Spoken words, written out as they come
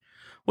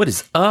What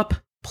is up,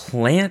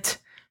 plant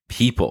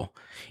people?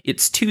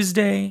 It's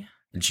Tuesday,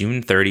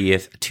 June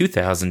 30th,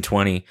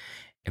 2020,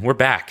 and we're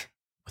back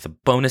with a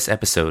bonus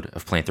episode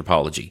of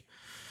Planthropology.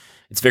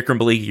 It's Vikram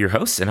Baligi, your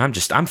host, and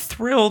I'm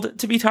thrilled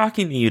to be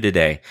talking to you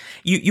today.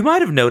 You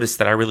might have noticed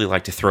that I really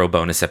like to throw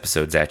bonus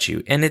episodes at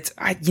you, and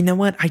you know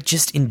what? I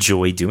just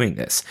enjoy doing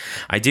this.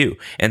 I do.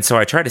 And so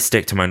I try to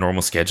stick to my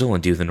normal schedule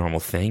and do the normal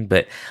thing,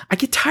 but I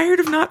get tired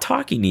of not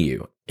talking to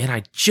you, and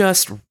I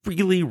just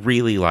really,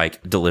 really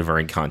like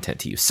delivering content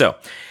to you. So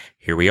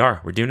here we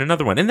are. We're doing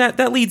another one. And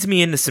that leads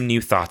me into some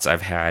new thoughts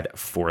I've had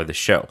for the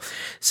show.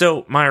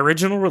 So my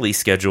original release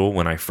schedule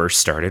when I first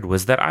started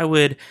was that I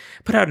would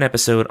put out an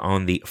episode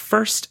on the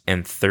first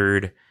and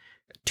third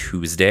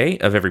Tuesday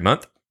of every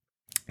month.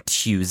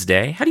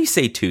 Tuesday. How do you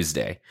say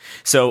Tuesday?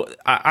 So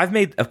I've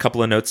made a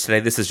couple of notes today.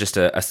 This is just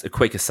a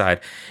quick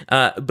aside.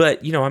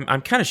 But, you know,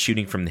 I'm kind of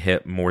shooting from the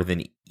hip more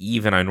than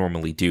even I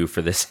normally do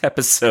for this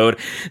episode.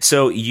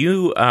 So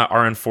you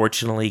are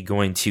unfortunately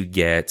going to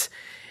get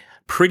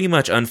pretty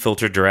much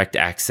unfiltered direct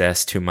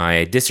access to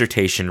my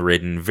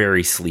dissertation-ridden,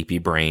 very sleepy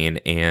brain,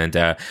 and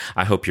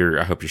I hope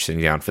you're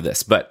sitting down for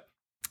this. But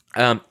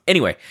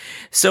anyway,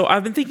 so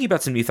I've been thinking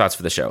about some new thoughts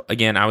for the show.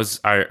 Again,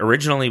 I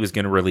originally was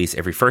going to release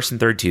every first and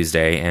third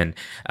Tuesday, and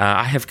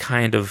I have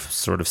kind of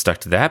sort of stuck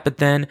to that. But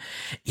then,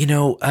 you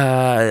know,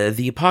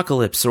 the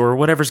apocalypse or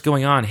whatever's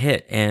going on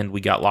hit, and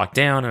we got locked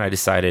down, and I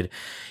decided,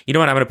 you know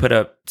what, I'm going to put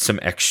up some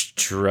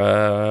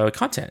extra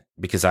content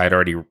because I had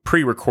already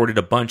pre-recorded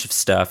a bunch of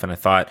stuff, and I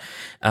thought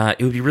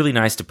it would be really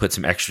nice to put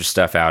some extra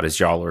stuff out as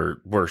y'all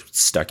were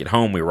stuck at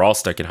home. We were all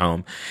stuck at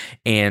home,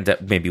 and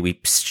maybe we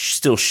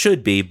still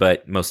should be,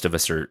 but most of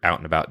us are out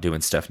and about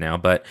doing stuff now.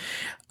 But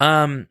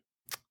and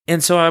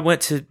so I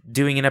went to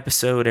doing an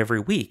episode every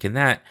week, and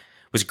that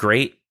was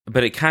great.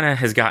 But it kind of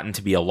has gotten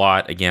to be a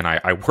lot. Again,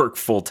 I work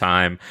full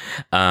time,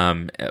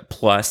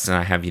 plus, and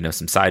I have, you know,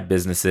 some side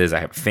businesses.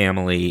 I have a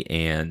family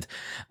and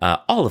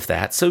all of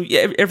that. So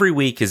every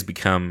week has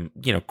become,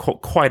 you know,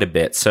 quite a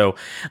bit. So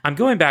I'm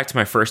going back to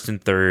my first and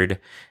third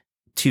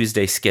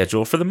Tuesday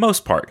schedule for the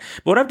most part.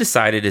 But what I've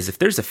decided is if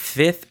there's a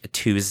fifth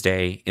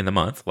Tuesday in the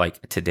month,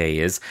 like today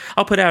is,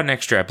 I'll put out an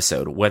extra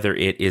episode, whether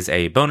it is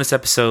a bonus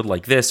episode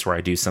like this, where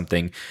I do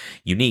something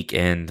unique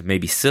and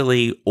maybe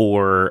silly,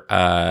 or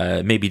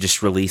maybe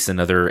just release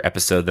another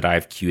episode that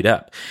I've queued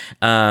up.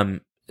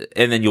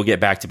 And then you'll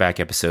get back-to-back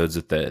episodes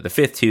with the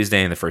fifth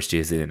Tuesday and the first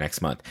Tuesday of the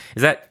next month.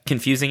 Is that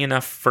confusing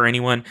enough for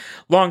anyone?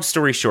 Long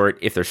story short,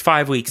 if there's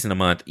 5 weeks in a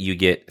month, you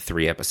get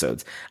 3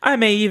 episodes. I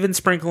may even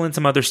sprinkle in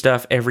some other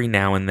stuff every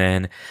now and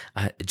then,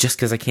 just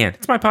because I can.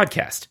 It's my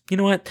podcast. You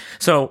know what?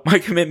 So my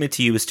commitment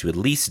to you is to at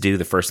least do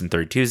the first and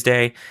third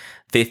Tuesday,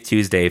 fifth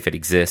Tuesday if it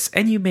exists,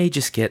 and you may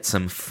just get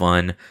some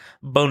fun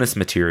bonus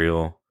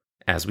material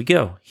as we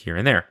go here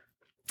and there.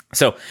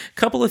 So a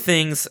couple of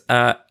things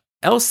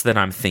else that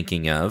I'm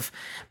thinking of,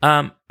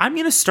 I'm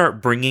going to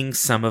start bringing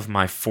some of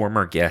my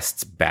former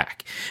guests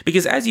back.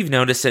 Because as you've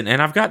noticed, and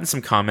I've gotten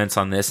some comments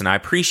on this, and I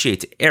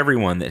appreciate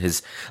everyone that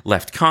has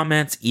left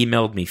comments,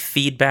 emailed me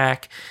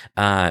feedback,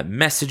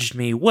 messaged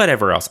me,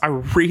 whatever else. I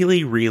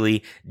really,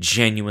 really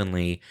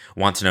genuinely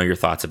want to know your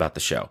thoughts about the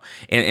show.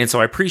 And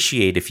so I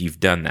appreciate if you've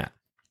done that.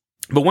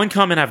 But one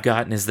comment I've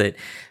gotten is that,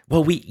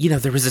 well,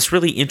 there was this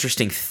really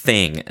interesting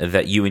thing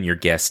that you and your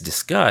guests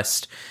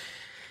discussed,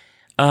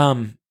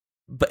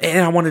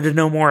 and I wanted to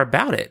know more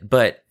about it,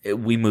 but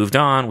we moved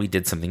on, we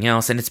did something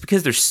else, and it's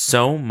because there's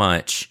so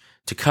much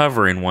to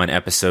cover in one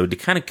episode to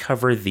kind of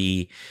cover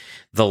the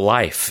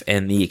life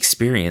and the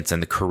experience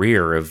and the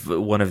career of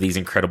one of these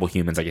incredible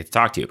humans I get to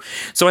talk to.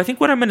 So I think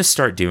what I'm going to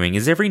start doing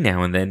is every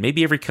now and then,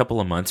 maybe every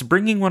couple of months,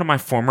 bringing one of my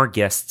former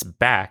guests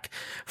back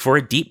for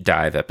a deep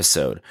dive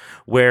episode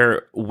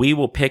where we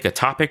will pick a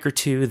topic or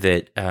two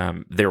that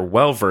they're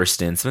well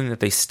versed in, something that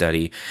they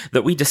study,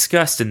 that we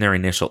discussed in their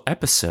initial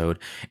episode,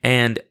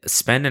 and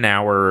spend an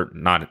hour,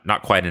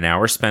 not quite an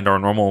hour, spend our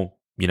normal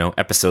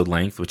episode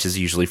length, which is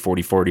usually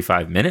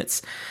 45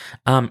 minutes,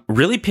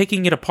 really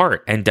picking it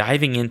apart and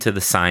diving into the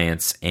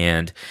science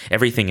and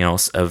everything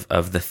else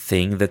of the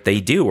thing that they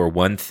do, or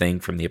one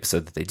thing from the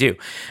episode that they do.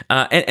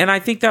 And I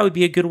think that would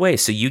be a good way.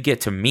 So you get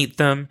to meet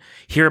them,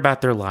 hear about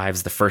their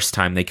lives the first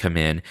time they come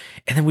in,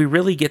 and then we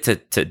really get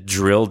to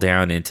drill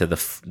down into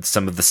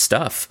some of the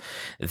stuff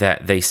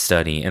that they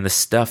study and the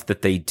stuff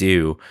that they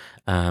do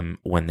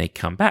when they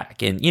come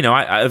back. And,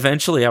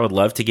 eventually I would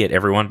love to get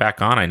everyone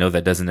back on. I know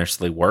that doesn't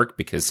necessarily work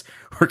because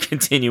we're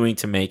continuing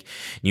to make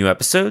new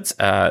episodes.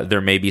 There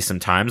may be some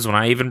times when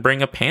I even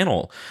bring a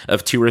panel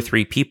of 2 or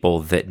 3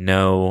 people that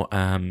know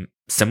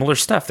similar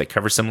stuff, that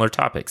cover similar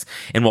topics,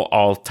 and we'll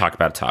all talk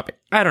about a topic.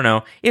 I don't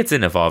know. It's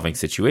an evolving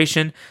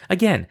situation.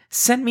 Again,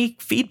 send me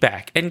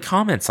feedback and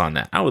comments on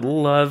that. I would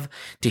love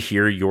to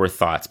hear your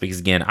thoughts because,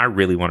 again, I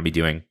really want to be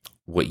doing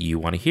what you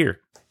want to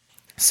hear.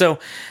 So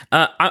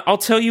I'll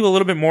tell you a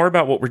little bit more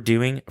about what we're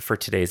doing for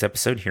today's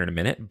episode here in a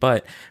minute.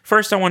 But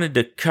first, I wanted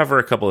to cover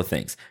a couple of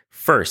things.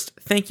 First,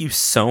 thank you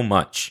so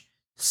much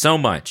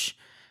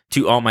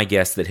to all my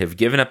guests that have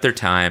given up their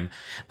time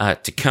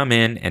to come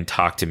in and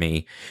talk to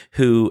me,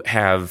 who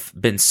have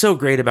been so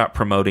great about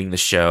promoting the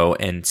show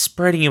and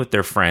spreading it with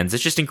their friends.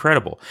 It's just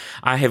incredible.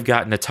 I have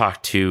gotten to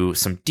talk to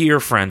some dear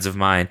friends of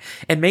mine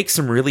and make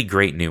some really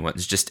great new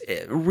ones. Just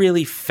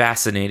really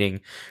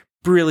fascinating,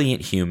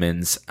 brilliant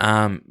humans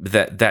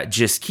that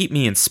just keep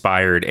me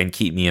inspired and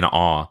keep me in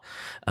awe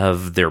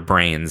of their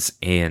brains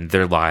and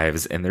their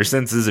lives and their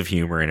senses of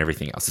humor and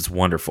everything else. It's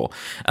wonderful.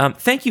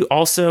 Thank you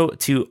also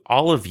to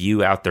all of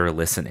you out there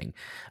listening.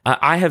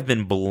 I have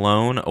been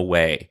blown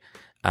away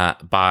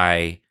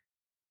by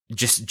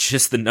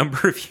just the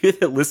number of you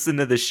that listen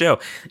to the show.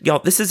 Y'all,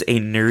 this is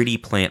a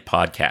nerdy plant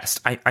podcast.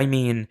 I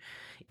mean,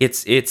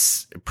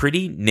 it's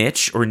pretty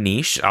niche or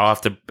niche. I'll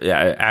have to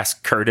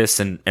ask Curtis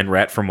and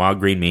Rhett from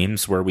Wild Green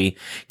Memes where we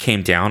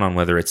came down on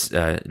whether it's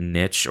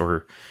niche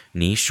or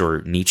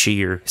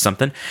Nietzsche or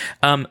something.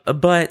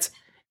 But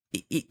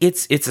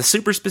it's a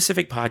super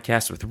specific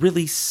podcast with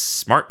really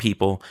smart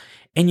people.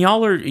 And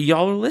y'all are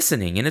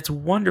listening, and it's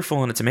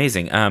wonderful and it's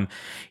amazing.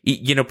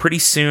 Pretty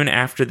soon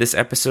after this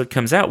episode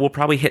comes out, we'll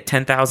probably hit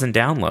 10,000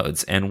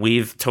 downloads, and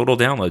we've total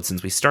downloads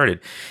since we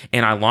started.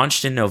 And I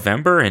launched in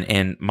November,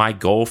 and my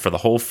goal for the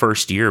whole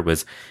first year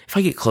was if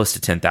I get close to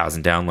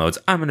 10,000 downloads,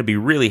 I'm going to be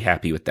really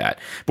happy with that.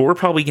 But we're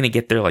probably going to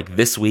get there like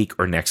this week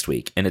or next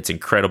week, and it's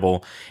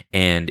incredible.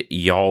 And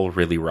y'all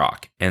really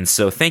rock. And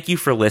so thank you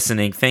for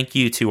listening. Thank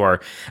you to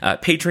our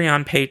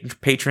Patreon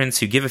patrons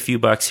who give a few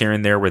bucks here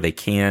and there where they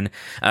can,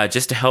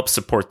 just to help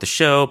support the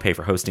show, pay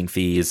for hosting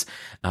fees,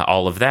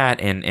 all of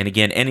that. And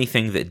again,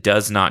 anything that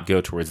does not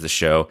go towards the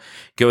show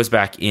goes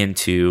back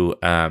into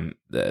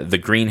the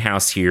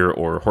greenhouse here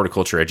or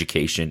horticulture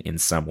education in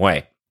some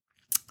way.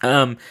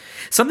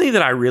 Something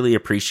that I really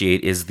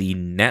appreciate is the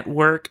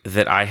network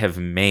that I have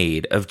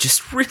made of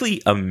just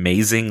really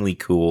amazingly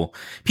cool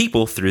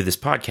people through this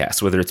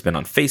podcast, whether it's been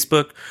on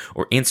Facebook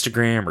or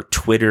Instagram or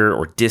Twitter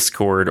or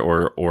Discord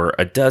or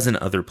a dozen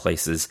other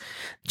places.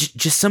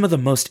 Just some of the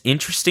most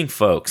interesting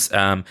folks.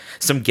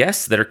 Some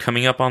guests that are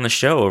coming up on the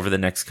show over the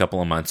next couple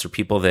of months are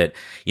people that,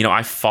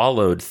 I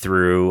followed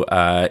through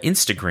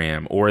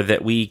Instagram or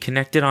that we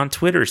connected on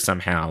Twitter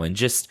somehow, and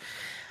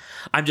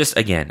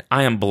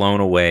I am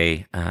blown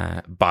away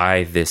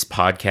by this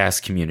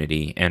podcast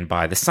community and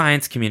by the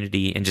science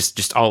community and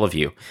just all of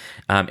you.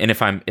 And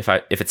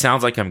if it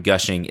sounds like I'm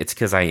gushing, it's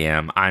because I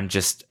am.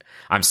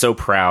 I'm so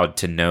proud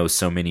to know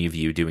so many of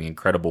you doing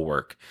incredible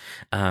work.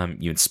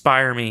 You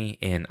inspire me,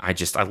 and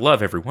I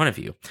love every one of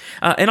you.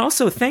 And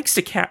also thanks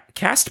to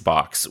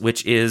Castbox,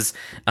 which is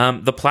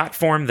the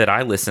platform that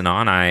I listen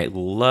on. I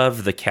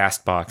love the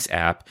Castbox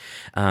app.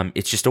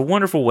 It's just a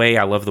wonderful way.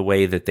 I love the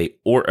way that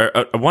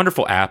a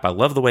wonderful app. I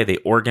love the way they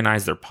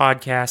organize their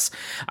podcasts.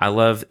 I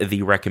love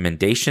the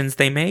recommendations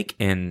they make,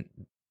 and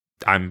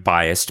I'm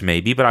biased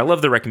maybe, but I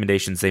love the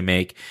recommendations they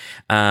make.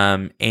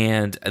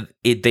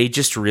 They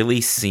just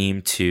really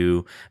seem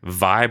to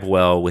vibe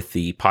well with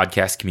the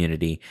podcast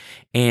community.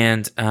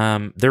 And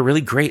they're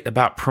really great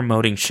about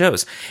promoting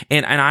shows.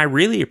 And I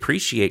really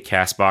appreciate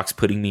Castbox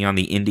putting me on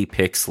the Indie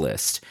Picks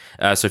list.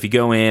 So if you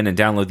go in and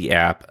download the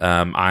app,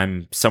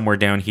 I'm somewhere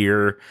down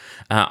here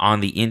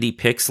on the Indie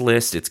Picks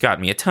list. It's got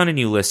me a ton of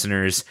new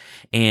listeners.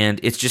 And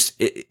it's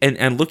just,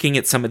 and looking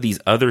at some of these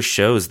other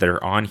shows that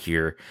are on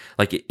here,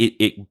 like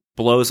it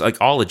blows, like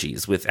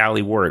Ologies with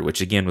Allie Ward,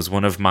 which again was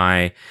one of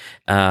my,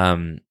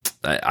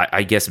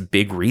 I guess,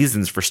 big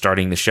reasons for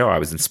starting the show. I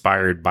was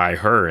inspired by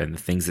her and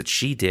the things that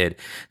she did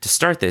to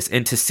start this,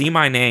 and to see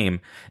my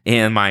name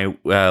and my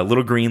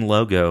little green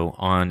logo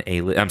on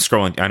I'm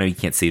scrolling. I know you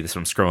can't see this, but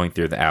I'm scrolling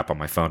through the app on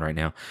my phone right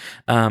now,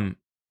 on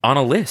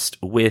a list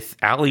with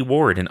Allie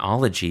Ward and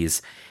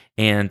Ologies.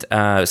 And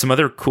some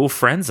other cool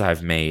friends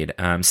I've made.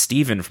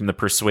 Steven from the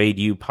Persuade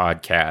You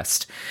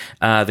podcast,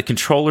 the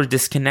Controller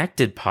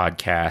Disconnected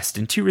podcast,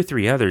 and 2 or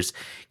 3 others.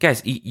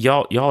 Guys,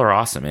 y'all are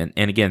awesome. And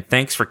again,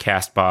 thanks to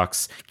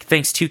Castbox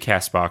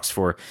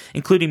for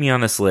including me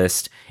on this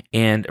list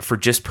and for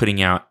just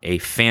putting out a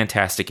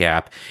fantastic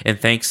app. And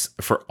thanks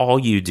for all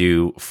you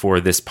do for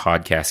this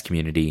podcast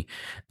community.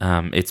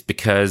 It's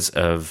because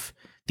of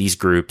these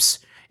groups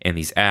and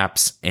these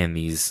apps and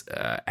these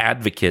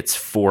advocates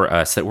for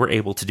us that we're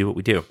able to do what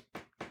we do.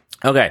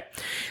 Okay,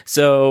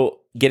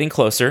 so getting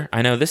closer.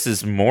 I know this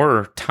is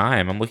more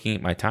time. I'm looking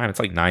at my time. It's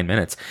like 9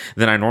 minutes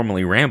than I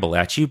normally ramble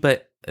at you,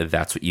 but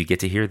that's what you get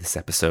to hear this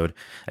episode.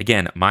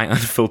 Again, my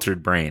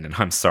unfiltered brain, and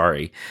I'm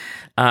sorry.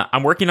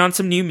 I'm working on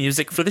some new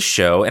music for the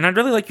show, and I'd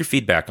really like your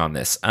feedback on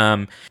this.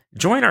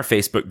 Join our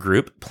Facebook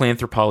group,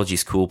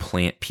 Planthropology's Cool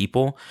Plant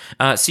People,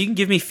 so you can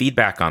give me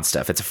feedback on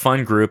stuff. It's a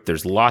fun group.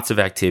 There's lots of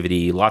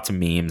activity, lots of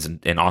memes,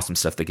 and awesome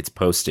stuff that gets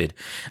posted.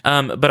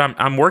 But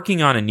I'm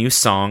working on a new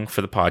song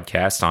for the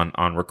podcast,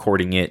 on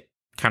recording it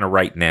kind of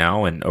right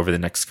now and over the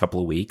next couple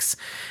of weeks.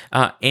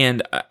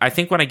 And I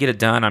think when I get it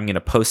done, I'm going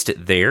to post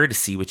it there to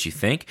see what you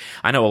think.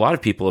 I know a lot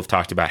of people have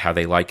talked about how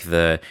they like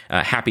the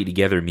Happy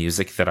Together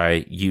music that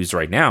I use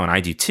right now, and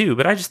I do too,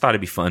 but I just thought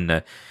it'd be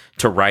fun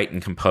to write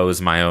and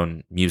compose my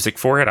own music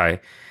for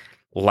it.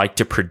 like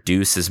to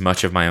produce as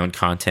much of my own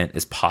content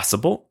as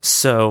possible.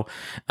 So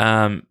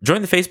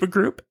join the Facebook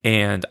group,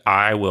 and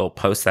I will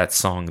post that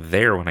song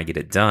there when I get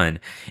it done.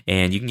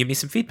 And you can give me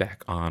some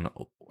feedback on,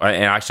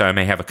 and actually I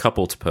may have a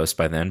couple to post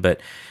by then,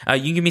 but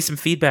you can give me some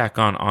feedback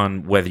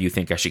on whether you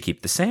think I should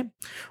keep the same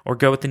or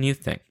go with the new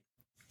thing.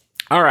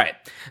 All right.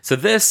 So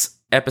this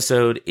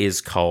episode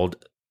is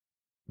called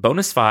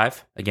Bonus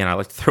 5. Again, I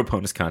like to throw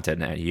bonus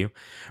content at you.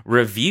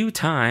 Review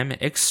Time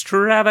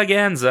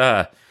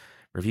Extravaganza.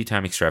 Review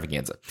Time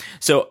Extravaganza.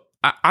 So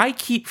I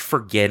keep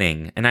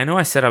forgetting, and I know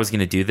I said I was going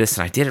to do this,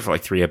 and I did it for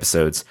like 3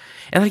 episodes,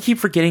 and I keep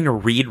forgetting to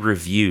read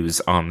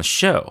reviews on the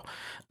show.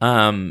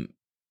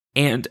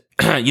 And,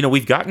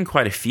 we've gotten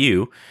quite a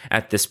few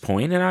at this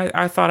point, and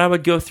I thought I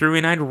would go through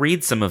and I'd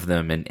read some of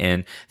them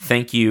and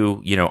thank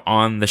you,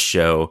 on the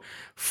show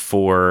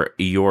for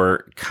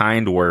your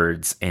kind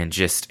words and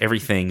just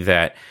everything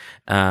that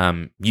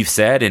you've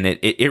said, and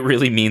it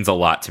really means a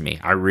lot to me.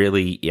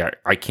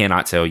 I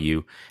cannot tell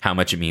you how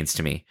much it means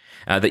to me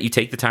that you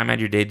take the time out of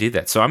your day to do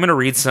that. So I'm going to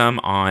read some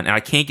and I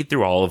can't get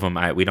through all of them.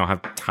 We don't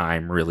have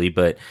time really,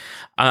 but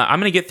I'm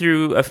going to get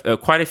through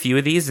quite a few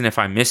of these, and if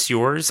I miss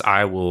yours,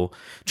 I will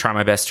try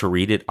my best to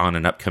read it on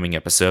an upcoming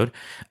episode.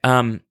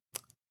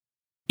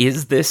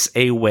 Is this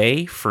a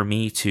way for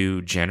me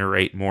to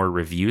generate more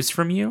reviews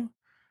from you?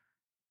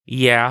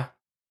 Yeah,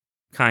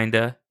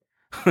 kinda.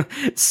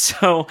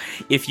 So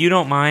if you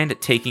don't mind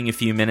taking a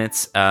few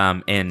minutes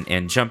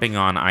and jumping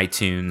on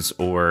iTunes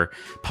or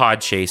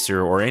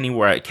Podchaser or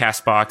anywhere,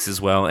 CastBox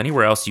as well,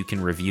 anywhere else you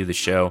can review the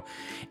show,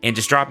 and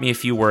just drop me a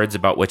few words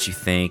about what you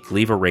think,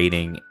 leave a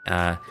rating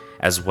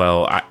as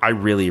well. I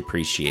really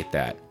appreciate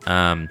that.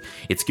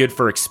 It's good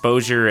for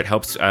exposure. It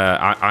helps.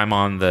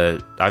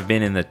 I've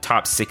been in the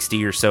top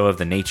 60 or so of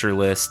the nature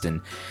list,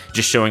 and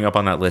just showing up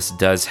on that list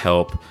does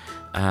help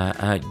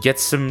get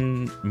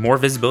some more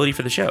visibility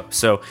for the show.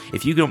 So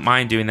if you don't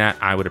mind doing that,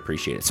 I would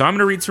appreciate it. So I'm going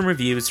to read some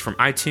reviews from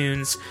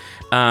iTunes.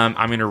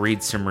 I'm going to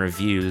read some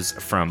reviews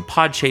from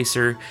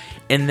Podchaser.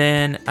 And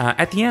then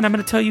at the end, I'm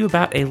going to tell you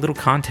about a little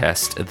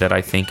contest that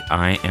I think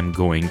I am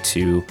going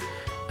to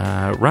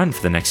run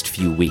for the next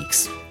few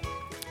weeks.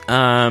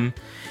 In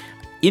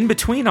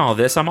between all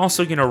this, I'm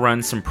also going to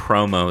run some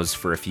promos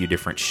for a few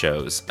different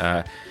shows.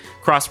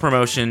 Cross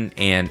promotion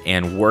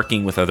and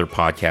working with other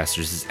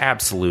podcasters is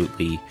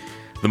absolutely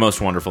the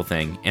most wonderful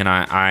thing, and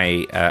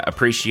I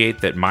appreciate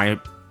that my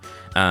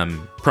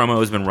promo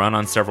has been run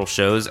on several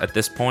shows at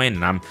this point,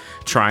 and I'm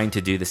trying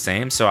to do the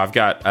same. So I've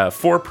got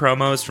 4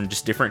 promos from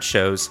just different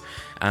shows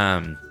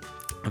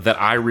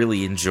that I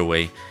really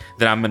enjoy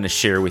that I'm going to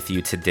share with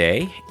you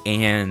today.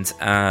 And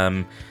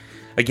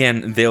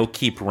again, they'll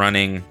keep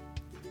running,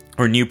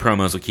 or new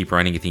promos will keep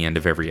running at the end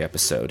of every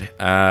episode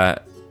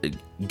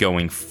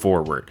going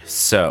forward.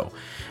 So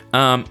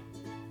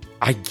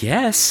I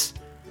guess,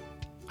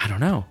 I don't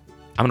know.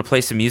 I'm going to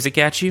play some music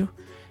at you,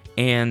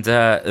 and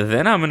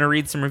then I'm going to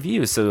read some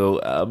reviews.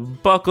 So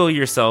buckle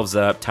yourselves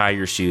up, tie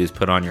your shoes,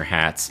 put on your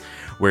hats,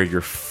 wear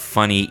your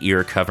funny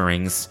ear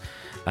coverings,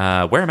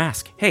 wear a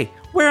mask. Hey,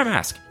 wear a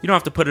mask. You don't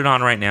have to put it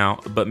on right now,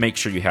 but make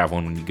sure you have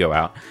one when you go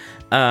out.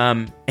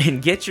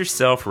 And get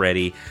yourself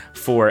ready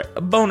for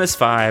Bonus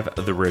 5,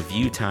 the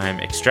Review Time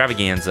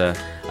Extravaganza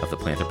of the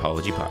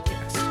Planthropology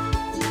Podcast.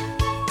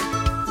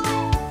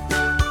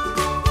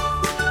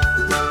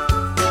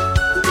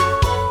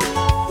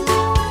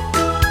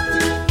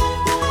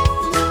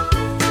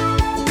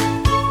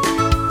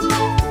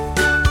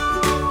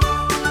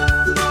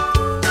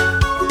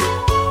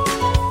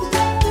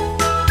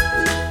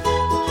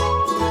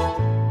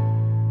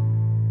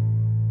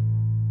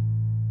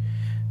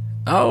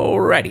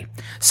 Alrighty,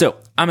 so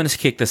I'm going to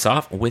kick this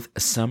off with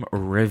some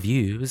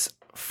reviews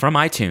from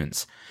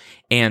iTunes.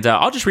 And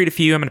I'll just read a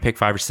few. I'm going to pick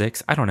 5 or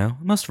 6. I don't know.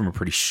 Most of them are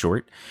pretty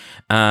short.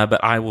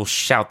 But I will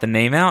shout the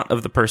name out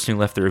of the person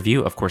who left the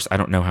review. Of course, I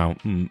don't know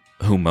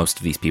who most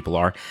of these people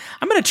are.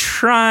 I'm going to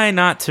try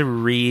not to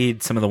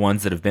read some of the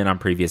ones that have been on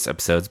previous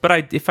episodes.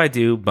 But if I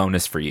do,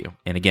 bonus for you.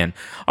 And again,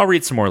 I'll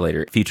read some more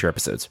later, future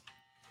episodes.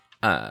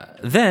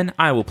 Then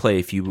I will play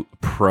a few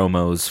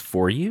promos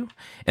for you,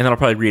 and then I'll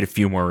probably read a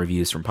few more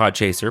reviews from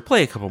Podchaser,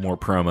 play a couple more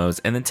promos,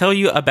 and then tell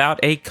you about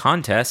a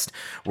contest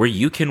where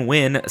you can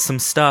win some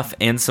stuff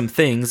and some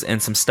things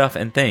and some stuff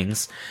and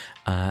things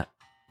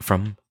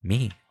from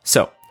me.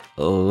 So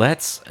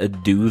let's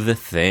do the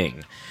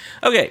thing.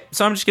 Okay,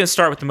 so I'm just going to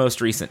start with the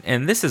most recent,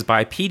 and this is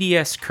by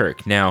PDS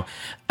Kirk. Now,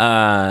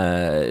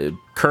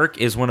 Kirk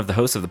is one of the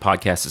hosts of the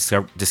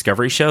podcast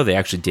Discovery Show. They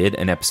actually did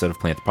an episode of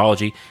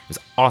Planthropology. It was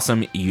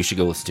awesome. You should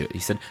go listen to it. He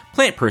said,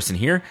 "Plant person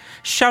here,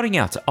 shouting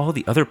out to all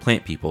the other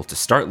plant people to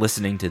start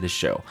listening to this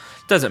show.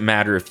 Doesn't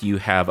matter if you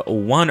have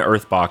 1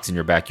 earth box in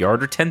your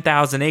backyard or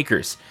 10,000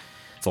 acres.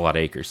 It's a lot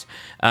of acres.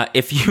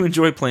 If you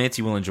enjoy plants,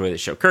 you will enjoy this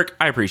show." Kirk,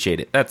 I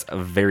appreciate it. That's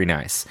very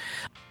nice.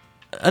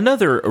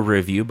 Another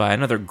review by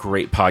another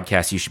great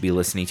podcast you should be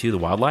listening to, The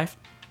Wildlife.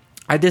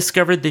 I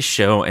discovered this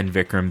show and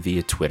Vikram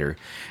via Twitter,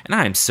 and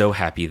I am so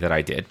happy that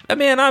I did.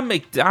 Man,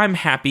 I'm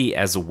happy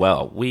as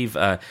well. We've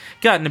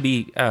gotten to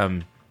be,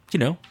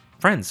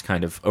 friends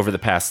kind of over the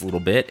past little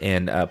bit.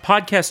 And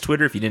podcast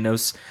Twitter, if you didn't know,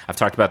 I've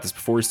talked about this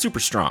before, is super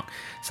strong.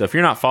 So if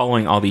you're not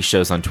following all these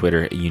shows on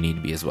Twitter, you need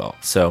to be as well.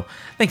 So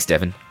thanks,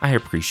 Devin. I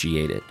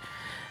appreciate it.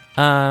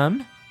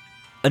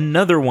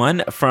 Another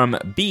one from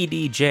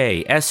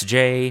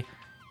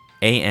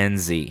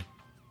BDJSJANZ.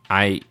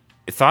 I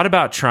thought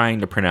about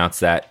trying to pronounce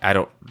that. I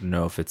don't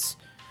know if it's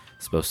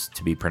supposed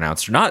to be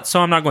pronounced or not,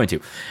 so I'm not going to.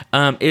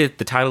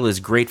 The title is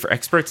Great for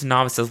Experts and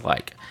Novices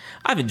Alike.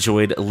 I've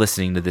enjoyed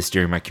listening to this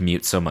during my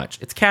commute so much.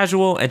 It's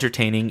casual,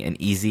 entertaining,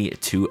 and easy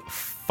to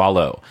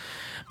follow.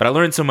 But I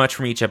learned so much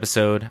from each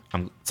episode.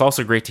 It's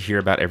also great to hear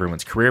about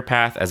everyone's career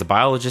path. As a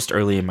biologist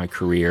early in my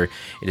career,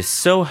 it is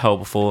so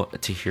helpful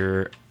to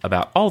hear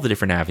about all the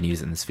different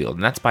avenues in this field.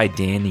 And that's by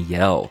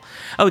Danielle.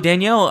 Oh,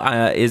 Danielle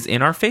is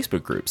in our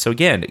Facebook group. So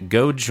again,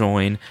 go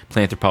join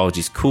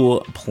Planthropology's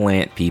cool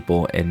plant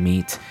people and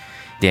meet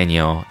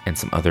Danielle and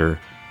some other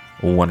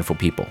wonderful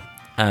people.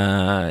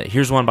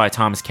 Here's one by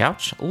Thomas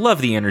Couch. Love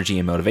the energy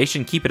and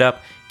motivation. Keep it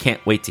up.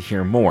 Can't wait to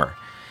hear more.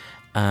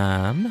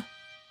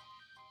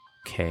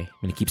 Okay, I'm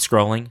going to keep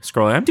scrolling.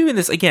 I'm doing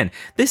this again.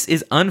 This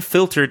is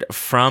unfiltered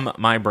from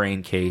my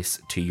brain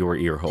case to your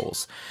ear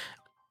holes.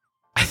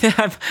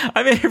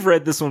 I may have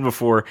read this one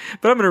before,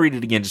 but I'm going to read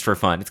it again just for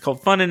fun. It's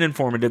called Fun and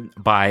Informative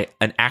by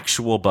An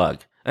Actual Bug.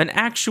 An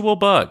actual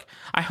bug.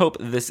 I hope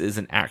this is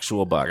an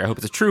actual bug. I hope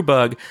it's a true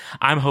bug.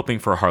 I'm hoping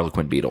for a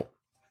Harlequin beetle.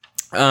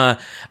 A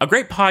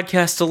great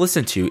podcast to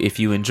listen to if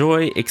you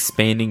enjoy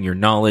expanding your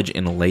knowledge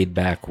in a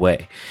laid-back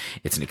way.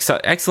 It's an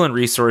excellent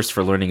resource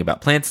for learning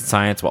about plants and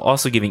science while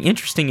also giving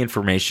interesting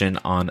information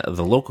on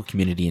the local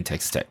community in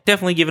Texas Tech.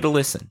 Definitely give it a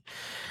listen.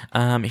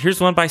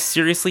 Here's one by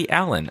Seriously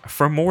Alan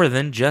for more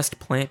than just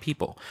plant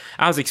people.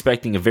 I was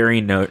expecting a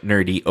very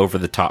nerdy,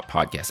 over-the-top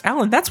podcast.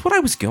 Alan, that's what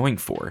I was going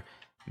for.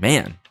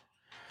 Man,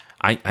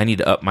 I need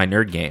to up my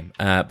nerd game.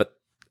 But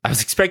I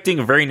was expecting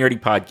a very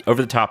nerdy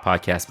over-the-top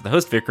podcast, but the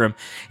host Vikram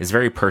is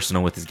very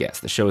personal with his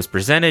guests. The show is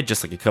presented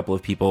just like a couple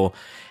of people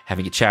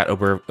having a chat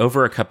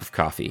over a cup of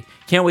coffee.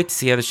 Can't wait to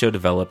see how the show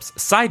develops.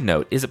 Side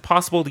note, is it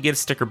possible to get a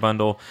sticker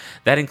bundle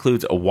that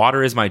includes a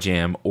Water is My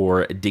Jam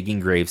or Digging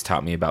Graves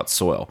Taught Me About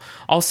Soil?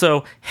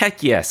 Also,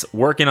 heck yes,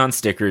 working on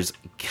stickers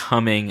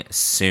coming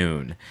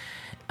soon.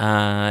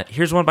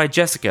 Here's one by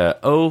Jessica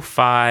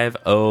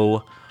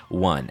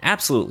 0501.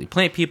 Absolutely.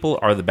 Plant people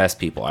are the best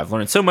people. I've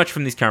learned so much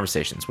from these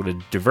conversations. What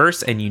a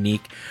diverse and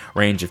unique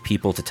range of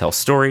people to tell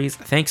stories.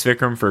 Thanks,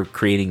 Vikram, for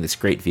creating this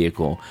great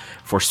vehicle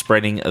for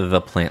spreading the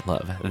plant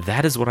love.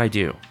 That is what I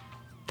do.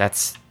 That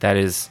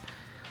is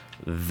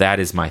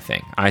my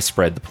thing. I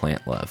spread the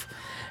plant love.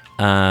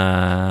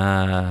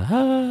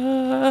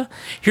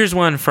 Here's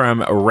one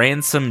from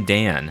Ransom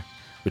Dan,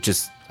 which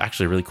is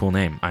actually a really cool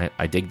name.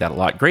 I dig that a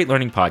lot. Great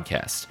learning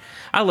podcast.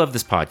 I love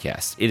this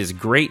podcast. It is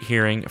great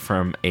hearing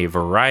from a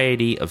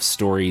variety of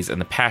stories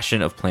and the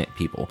passion of plant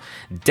people.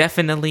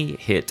 Definitely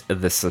hit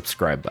the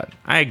subscribe button.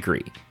 I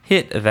agree.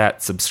 Hit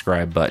that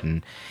subscribe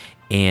button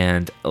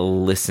and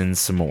listen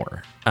some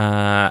more.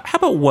 How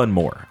about one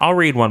more? I'll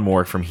read one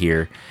more from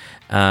here,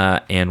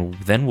 and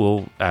then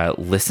we'll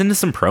listen to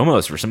some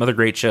promos for some other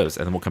great shows,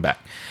 and then we'll come back.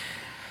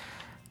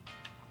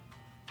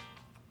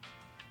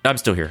 I'm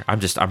still here.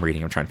 I'm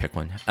reading. I'm trying to pick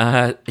one.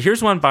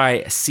 Here's one by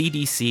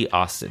CDC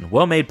Austin.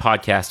 Well-made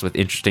podcast with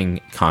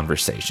interesting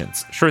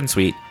conversations. Short and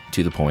sweet,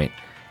 to the point.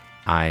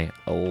 I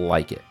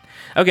like it.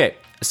 Okay,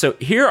 so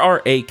here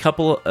are a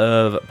couple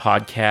of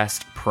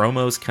podcast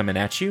promos coming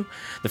at you.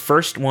 The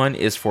first one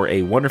is for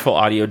a wonderful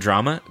audio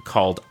drama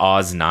called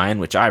Oz 9,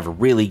 which I've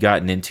really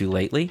gotten into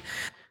lately.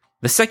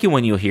 The second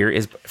one you'll hear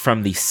is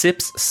from the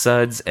Sips,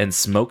 Suds, and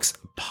Smokes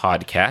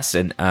podcast,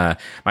 and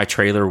my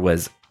trailer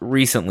was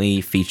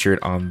recently featured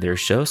on their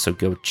show, so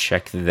go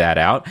check that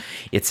out.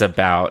 It's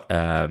about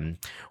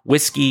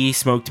whiskey,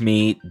 smoked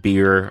meat,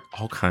 beer,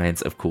 all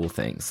kinds of cool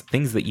things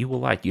that you will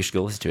like. You should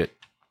go listen to it.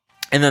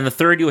 And then the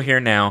third you'll hear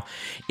now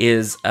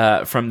is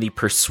from the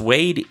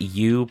Persuade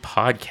You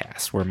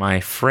podcast, where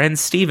my friend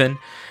Steven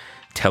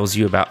tells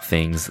you about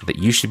things that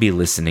you should be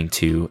listening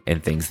to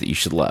and things that you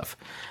should love.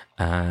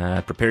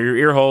 Prepare your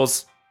ear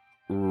holes.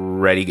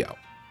 Ready, go.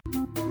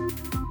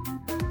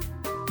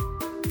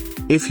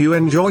 If you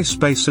enjoy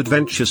space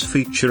adventures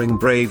featuring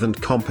brave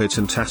and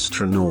competent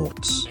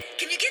astronauts.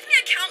 Can you give me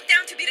a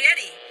countdown to be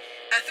ready?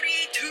 3,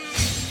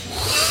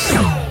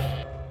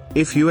 2...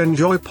 If you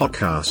enjoy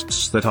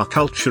podcasts that are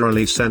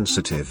culturally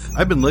sensitive.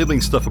 I've been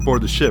labeling stuff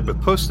aboard the ship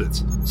with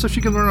Post-its, so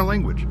she can learn our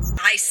language.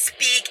 I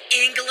speak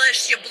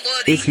English, you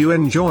bloody... If you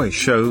enjoy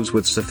shows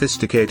with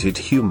sophisticated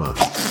humor.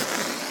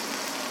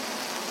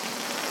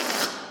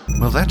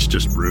 Well, that's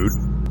just rude.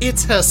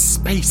 It's her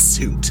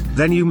spacesuit.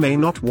 Then you may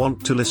not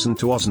want to listen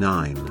to Oz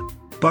 9.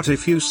 But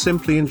if you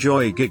simply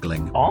enjoy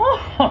giggling. Oh,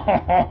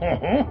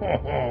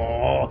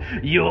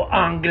 you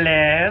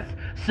Anglais,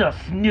 so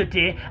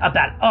snooty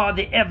about all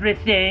the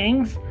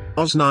everythings.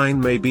 Oz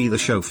 9 may be the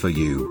show for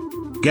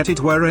you. Get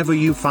it wherever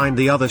you find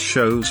the other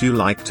shows you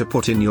like to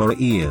put in your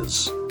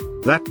ears.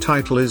 That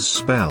title is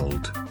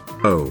spelled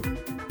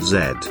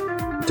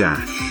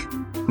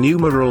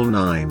OZ-numeral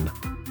 9.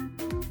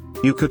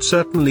 You could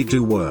certainly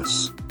do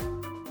worse.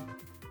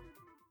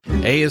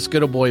 Hey, it's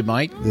good old boy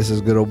Mike. This is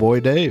good old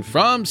boy Dave.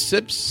 From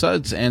Sips,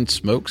 Suds, and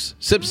Smokes.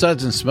 Sips,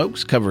 Suds, and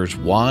Smokes covers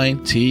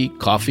wine, tea,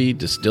 coffee,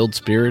 distilled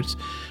spirits,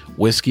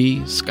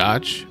 whiskey,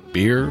 scotch,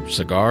 beer,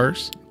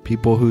 cigars.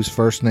 People whose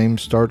first name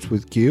starts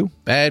with Q.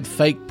 Bad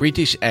fake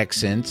British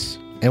accents.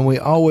 And we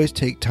always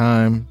take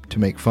time to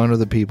make fun of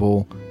the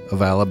people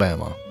of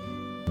Alabama.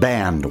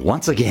 Banned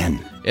once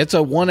again. It's a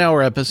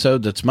 1-hour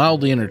episode that's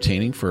mildly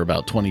entertaining for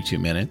about 22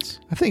 minutes.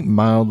 I think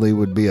mildly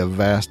would be a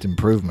vast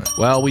improvement.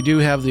 Well, we do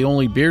have the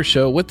only beer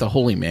show with the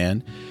Holy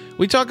Man.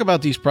 We talk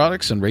about these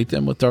products and rate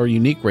them with our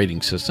unique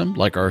rating system,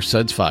 like our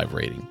Suds 5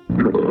 rating.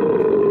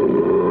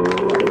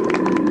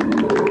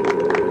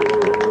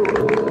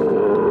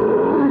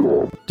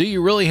 Do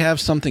you really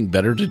have something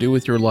better to do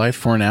with your life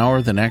for an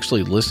hour than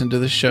actually listen to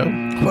this show?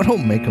 Well,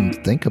 don't make them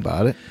think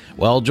about it.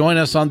 Well, join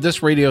us on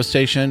this radio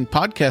station,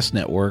 podcast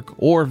network,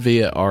 or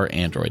via our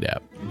Android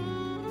app.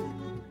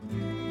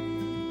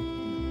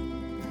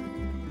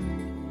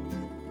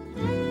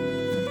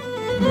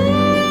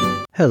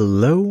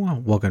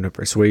 Hello, welcome to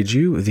Persuade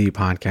You, the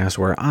podcast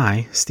where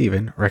I,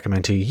 Steven,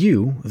 recommend to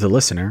you, the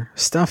listener,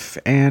 stuff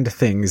and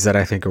things that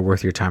I think are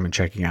worth your time in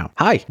checking out.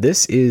 Hi,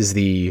 this is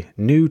the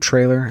new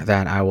trailer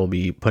that I will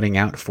be putting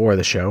out for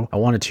the show. I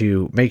wanted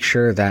to make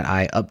sure that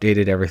I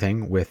updated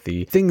everything with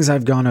the things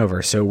I've gone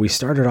over. So we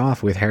started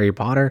off with Harry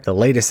Potter. The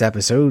latest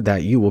episode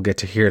that you will get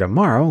to hear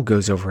tomorrow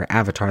goes over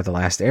Avatar: The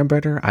Last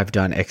Airbender. I've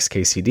done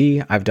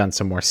XKCD. I've done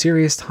some more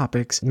serious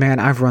topics. Man,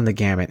 I've run the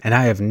gamut, and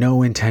I have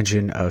no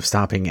intention of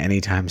stopping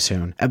anytime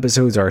soon.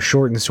 Episodes are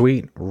short and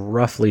sweet,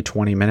 roughly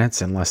 20 minutes,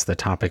 unless the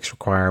topics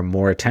require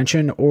more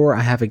attention or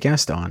I have a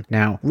guest on.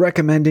 Now,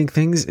 recommending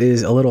things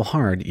is a little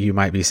hard, you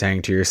might be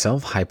saying to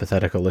yourself,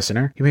 hypothetical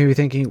listener. You may be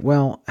thinking,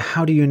 well,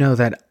 how do you know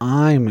that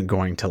I'm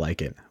going to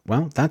like it?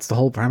 Well, that's the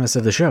whole premise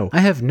of the show. I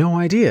have no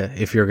idea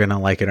if you're going to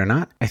like it or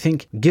not. I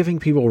think giving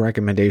people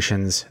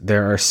recommendations,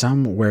 there are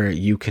some where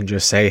you can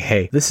just say,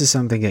 hey, this is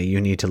something that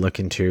you need to look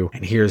into,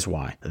 and here's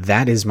why.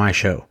 That is my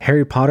show.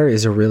 Harry Potter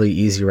is a really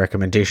easy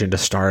recommendation to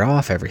start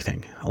off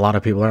everything. A lot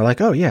of people are like,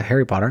 oh yeah,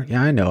 Harry Potter.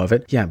 Yeah, I know of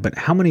it. Yeah, but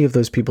how many of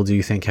those people do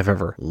you think have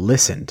ever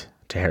listened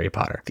to Harry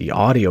Potter, the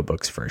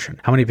audiobooks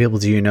version? How many people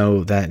do you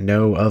know that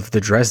know of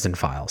the Dresden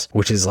Files,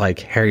 which is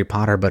like Harry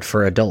Potter but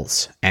for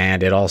adults,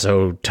 and it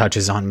also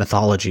touches on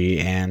mythology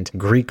and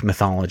Greek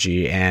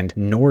mythology and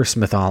Norse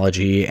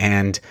mythology,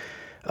 and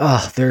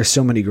there are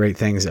so many great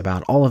things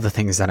about all of the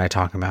things that I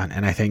talk about,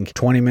 and I think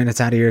 20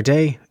 minutes out of your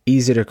day,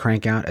 easy to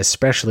crank out,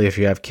 especially if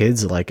you have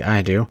kids like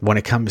I do. When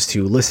it comes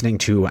to listening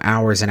to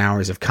hours and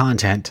hours of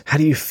content, how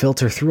do you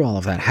filter through all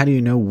of that? How do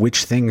you know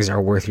which things are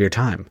worth your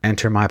time?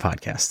 Enter my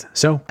podcast.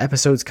 So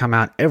episodes come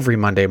out every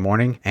Monday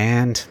morning,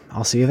 and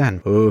I'll see you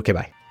then. Okay,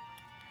 bye.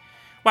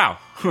 Wow,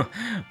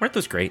 weren't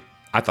those great?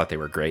 I thought they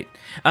were great.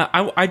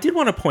 I did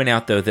want to point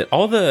out though that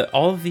all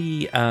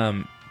the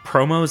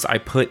promos I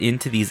put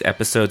into these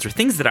episodes are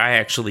things that I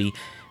actually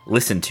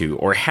listen to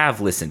or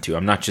have listened to.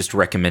 I'm not just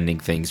recommending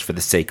things for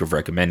the sake of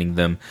recommending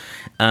them.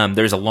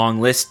 There's a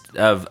long list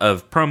of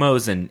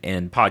promos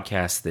and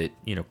podcasts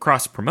that,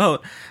 cross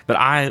promote, but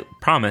I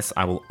promise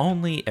I will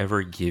only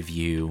ever give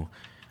you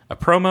a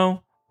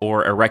promo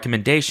or a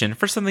recommendation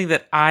for something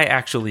that I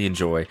actually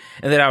enjoy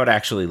and that I would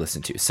actually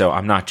listen to. So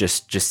I'm not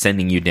just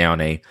sending you down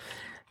a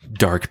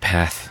dark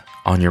path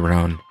on your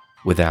own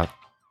without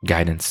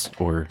guidance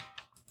or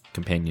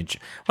companionship,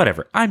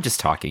 whatever. I'm just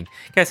talking.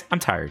 Guys, I'm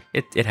tired.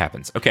 It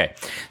happens. Okay,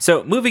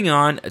 so moving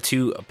on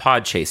to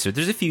Podchaser.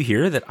 There's a few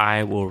here that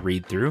I will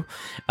read through.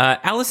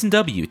 Allison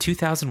W.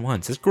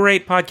 2001 says,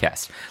 great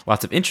podcast.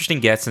 Lots of interesting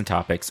guests and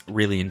topics.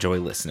 Really enjoy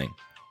listening.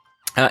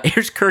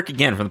 Here's Kirk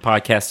again from the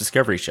Podcast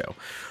Discovery Show.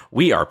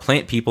 We are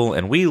plant people,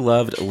 and we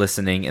loved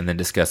listening and then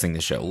discussing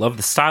the show. Love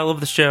the style of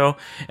the show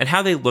and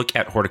how they look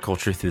at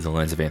horticulture through the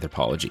lens of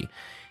anthropology.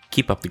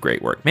 Keep up the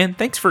great work. Man,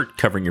 thanks for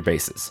covering your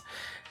bases.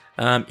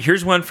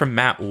 Here's one from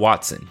Matt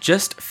Watson.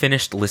 Just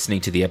finished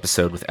listening to the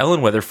episode with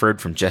Ellen Weatherford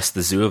from Just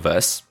the Zoo of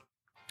Us,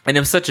 and it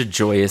was such a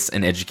joyous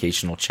and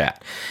educational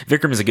chat.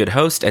 Vikram is a good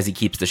host as he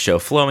keeps the show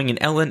flowing, and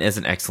Ellen is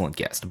an excellent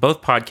guest.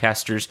 Both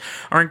podcasters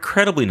are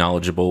incredibly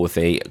knowledgeable with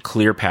a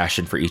clear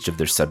passion for each of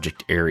their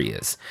subject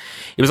areas.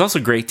 It was also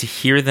great to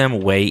hear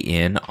them weigh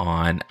in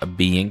on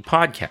being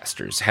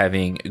podcasters,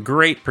 having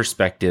great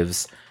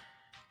perspectives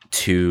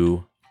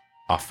to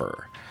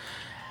offer.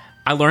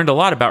 I learned a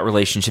lot about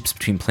relationships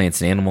between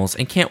plants and animals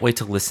and can't wait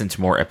to listen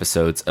to more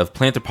episodes of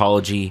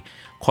Planthropology,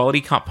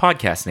 quality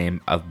podcast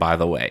name of By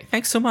the Way.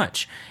 Thanks so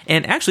much.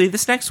 And actually,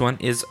 this next one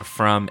is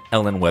from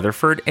Ellen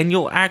Weatherford, and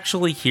you'll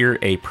actually hear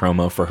a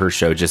promo for her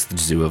show, Just the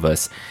Zoo of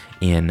Us,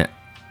 in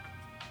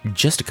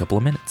just a couple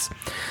of minutes.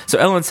 So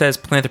Ellen says,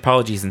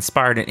 Planthropology has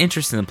inspired an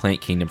interest in the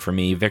plant kingdom for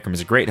me. Vikram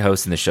is a great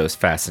host, and the show is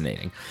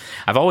fascinating.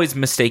 I've always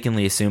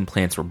mistakenly assumed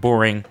plants were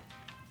boring,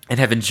 and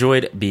have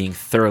enjoyed being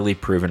thoroughly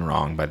proven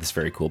wrong by this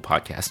very cool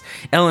podcast.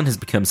 Ellen has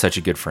become such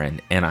a good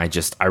friend, and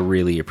I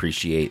really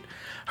appreciate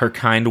her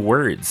kind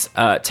words.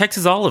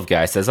 Texas Olive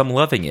Guy says, I'm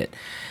loving it.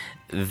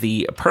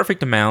 The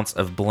perfect amounts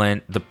of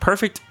blend,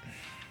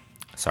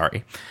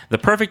 The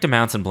perfect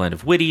amounts and blend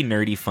of witty,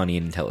 nerdy, funny,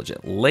 and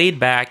intelligent. Laid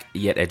back,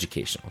 yet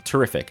educational.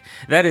 Terrific.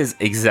 That is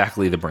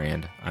exactly the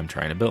brand I'm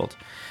trying to build.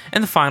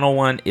 And the final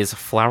one is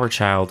Flower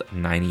Child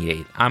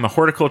 98. I'm a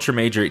horticulture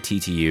major at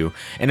TTU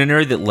and a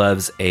nerd that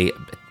loves a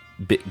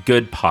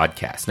good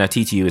podcast. Now,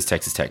 TTU is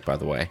Texas Tech, by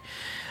the way.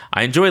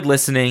 I enjoyed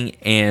listening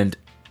and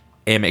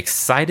am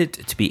excited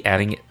to be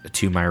adding it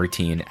to my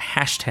routine.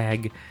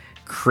 Hashtag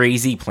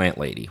Crazy Plant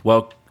Lady.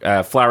 Well,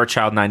 Flower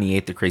Child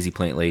 98, the Crazy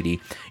Plant Lady,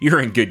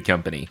 you're in good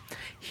company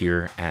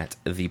here at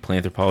the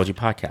Planthropology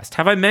Podcast.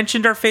 Have I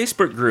mentioned our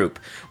Facebook group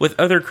with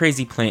other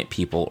crazy plant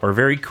people or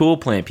very cool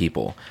plant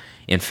people?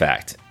 In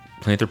fact,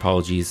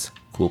 Planthropology's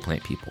cool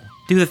plant people.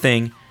 Do the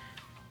thing.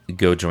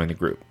 Go join the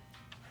group.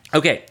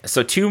 Okay,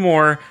 so 2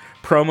 more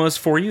promos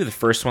for you. The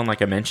first one,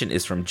 like I mentioned,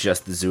 is from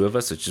Just the Zoo of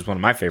Us, which is one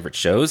of my favorite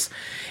shows.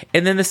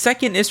 And then the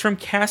second is from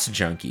Cast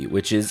Junkie,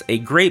 which is a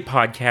great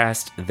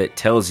podcast that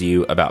tells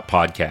you about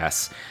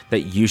podcasts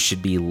that you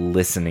should be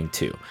listening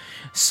to.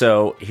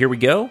 So here we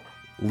go.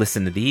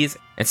 Listen to these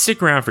and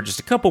stick around for just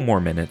a couple more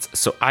minutes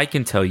so I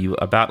can tell you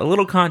about a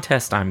little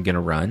contest I'm going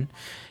to run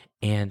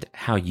and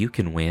how you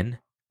can win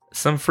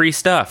some free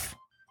stuff.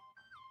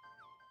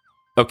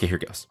 Okay, here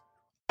goes.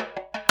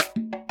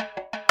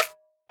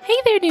 Hey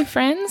there, new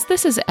friends.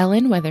 This is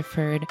Ellen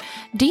Weatherford.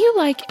 Do you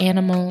like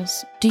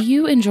animals? Do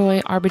you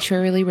enjoy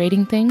arbitrarily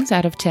rating things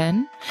out of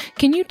 10?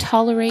 Can you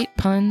tolerate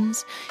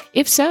puns?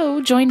 If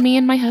so, join me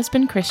and my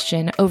husband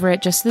Christian over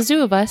at Just the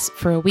Zoo of Us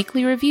for a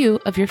weekly review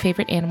of your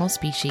favorite animal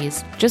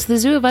species. Just the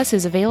Zoo of Us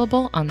is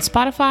available on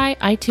Spotify,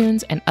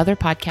 iTunes, and other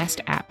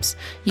podcast apps.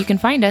 You can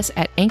find us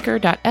at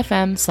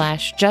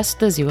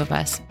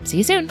anchor.fm/justthezooofus. See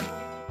you soon.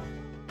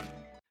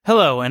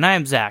 Hello, and I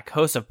am Zach,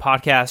 host of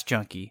Podcast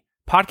Junkie.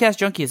 Podcast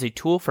Junkie is a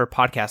tool for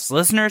podcast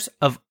listeners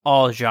of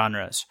all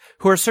genres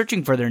who are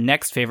searching for their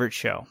next favorite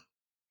show.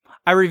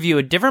 I review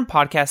a different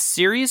podcast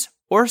series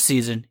or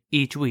season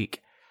each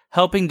week,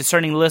 helping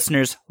discerning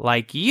listeners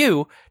like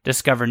you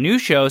discover new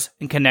shows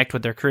and connect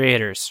with their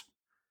creators.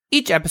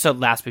 Each episode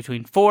lasts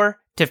between 4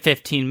 to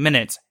 15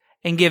 minutes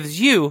and gives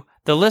you,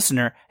 the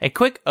listener, a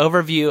quick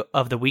overview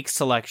of the week's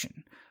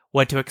selection,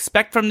 what to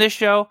expect from this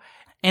show,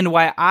 and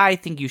why I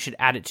think you should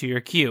add it to your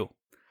queue.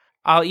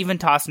 I'll even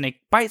toss in a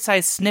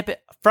bite-sized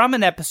snippet from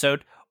an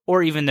episode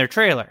or even their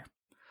trailer.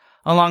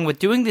 Along with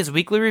doing these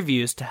weekly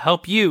reviews to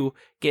help you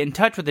get in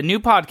touch with a new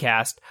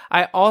podcast,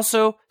 I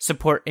also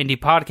support indie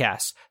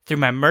podcasts through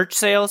my merch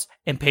sales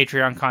and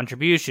Patreon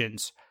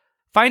contributions.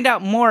 Find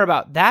out more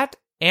about that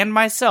and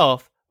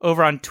myself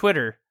over on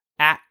Twitter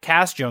at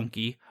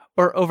CastJunkie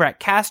or over at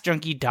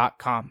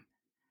CastJunkie.com.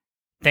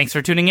 Thanks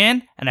for tuning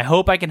in, and I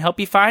hope I can help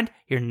you find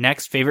your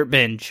next favorite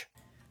binge.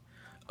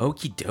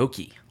 Okie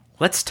dokie.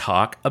 Let's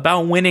talk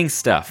about winning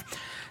stuff.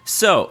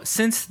 So,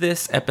 since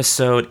this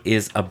episode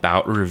is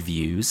about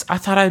reviews, I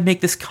thought I'd make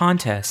this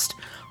contest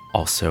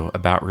also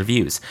about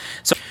reviews.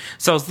 So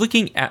I was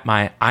looking at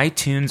my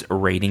iTunes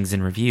ratings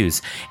and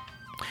reviews,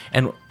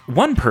 and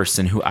one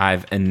person who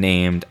I've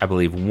named, I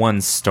believe,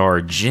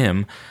 1-Star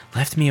Jim,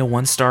 left me a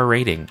 1-star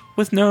rating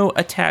with no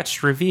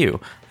attached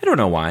review. I don't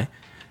know why.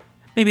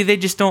 Maybe they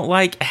just don't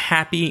like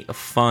happy,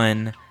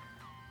 fun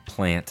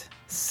plant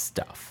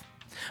stuff.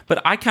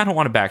 But I kind of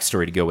want a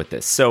backstory to go with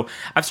this. So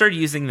I've started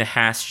using the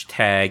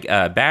hashtag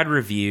bad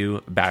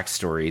review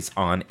backstories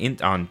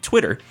on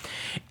Twitter.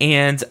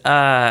 And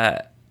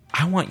I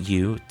want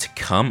you to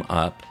come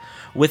up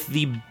with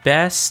the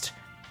best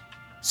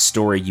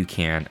story you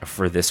can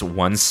for this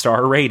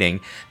 1-star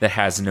rating that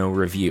has no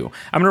review.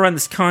 I'm going to run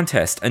this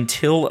contest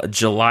until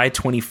July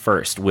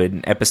 21st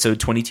when episode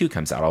 22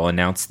 comes out. I'll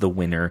announce the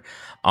winner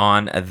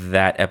on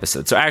that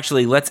episode. So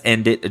actually, let's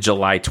end it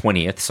July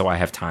 20th so I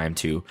have time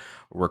to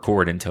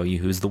record and tell you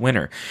who's the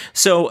winner.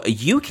 So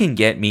you can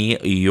get me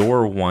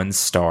your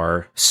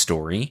 1-star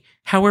story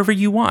however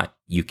you want.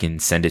 You can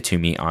send it to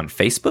me on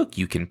Facebook.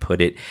 You can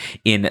put it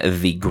in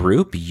the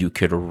group. You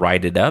could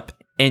write it up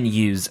and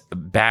use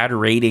bad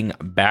rating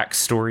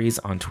backstories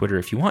on Twitter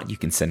if you want. You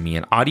can send me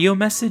an audio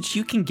message.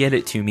 You can get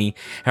it to me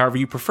however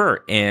you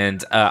prefer.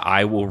 And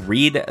I will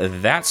read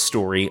that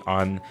story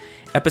on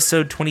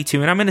episode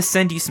 22, and I'm going to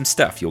send you some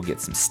stuff. You'll get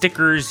some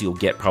stickers. You'll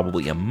get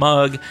probably a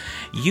mug.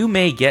 You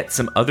may get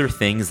some other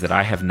things that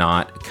I have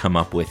not come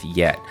up with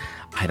yet.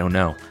 I don't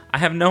know. I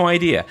have no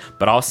idea,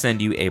 but I'll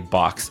send you a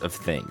box of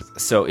things.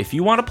 So if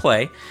you want to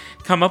play,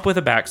 come up with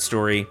a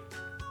backstory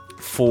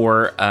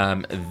for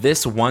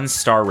this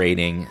 1-star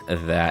rating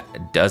that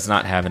does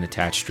not have an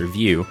attached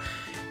review,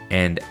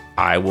 and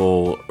I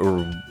will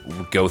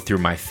go through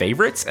my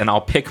favorites, and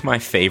I'll pick my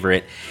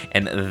favorite,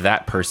 and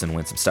that person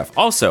wins some stuff.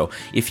 Also,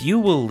 if you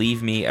will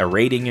leave me a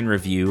rating and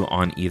review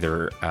on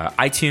either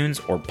iTunes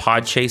or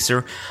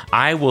Podchaser,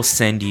 I will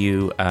send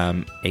you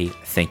a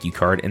thank you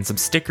card and some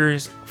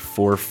stickers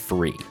for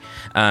free.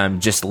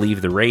 Just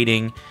leave the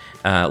rating,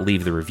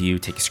 leave the review,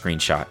 take a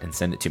screenshot, and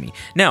send it to me.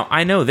 Now,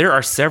 I know there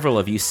are several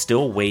of you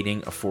still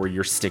waiting for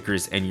your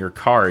stickers and your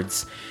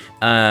cards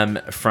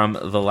from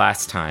the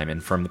last time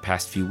and from the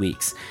past few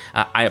weeks.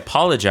 I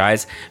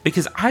apologize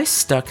because I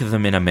stuck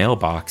them in a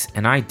mailbox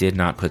and I did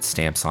not put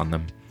stamps on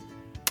them.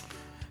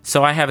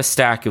 So I have a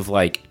stack of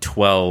like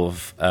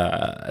 12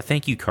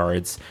 thank you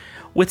cards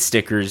with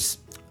stickers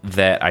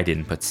that I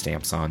didn't put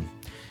stamps on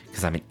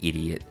because I'm an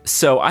idiot.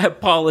 So I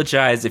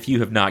apologize if you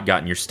have not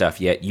gotten your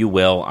stuff yet. You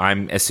will.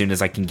 I'm, as soon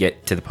as I can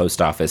get to the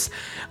post office,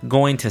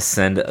 going to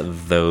send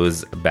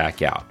those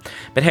back out.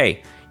 But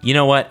hey, you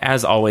know what?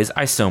 As always,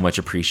 I so much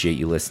appreciate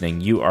you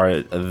listening. You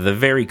are the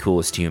very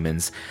coolest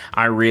humans.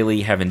 I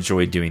really have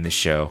enjoyed doing the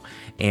show.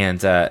 And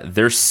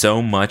there's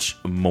so much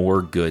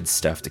more good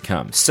stuff to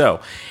come. So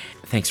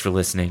thanks for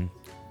listening.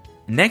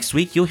 Next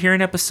week, you'll hear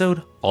an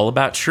episode all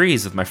about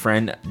trees with my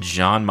friend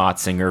John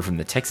Motzinger from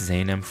the Texas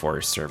A&M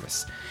Forest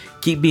Service.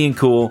 Keep being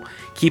cool,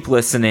 keep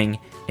listening,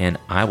 and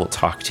I will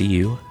talk to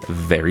you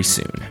very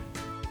soon.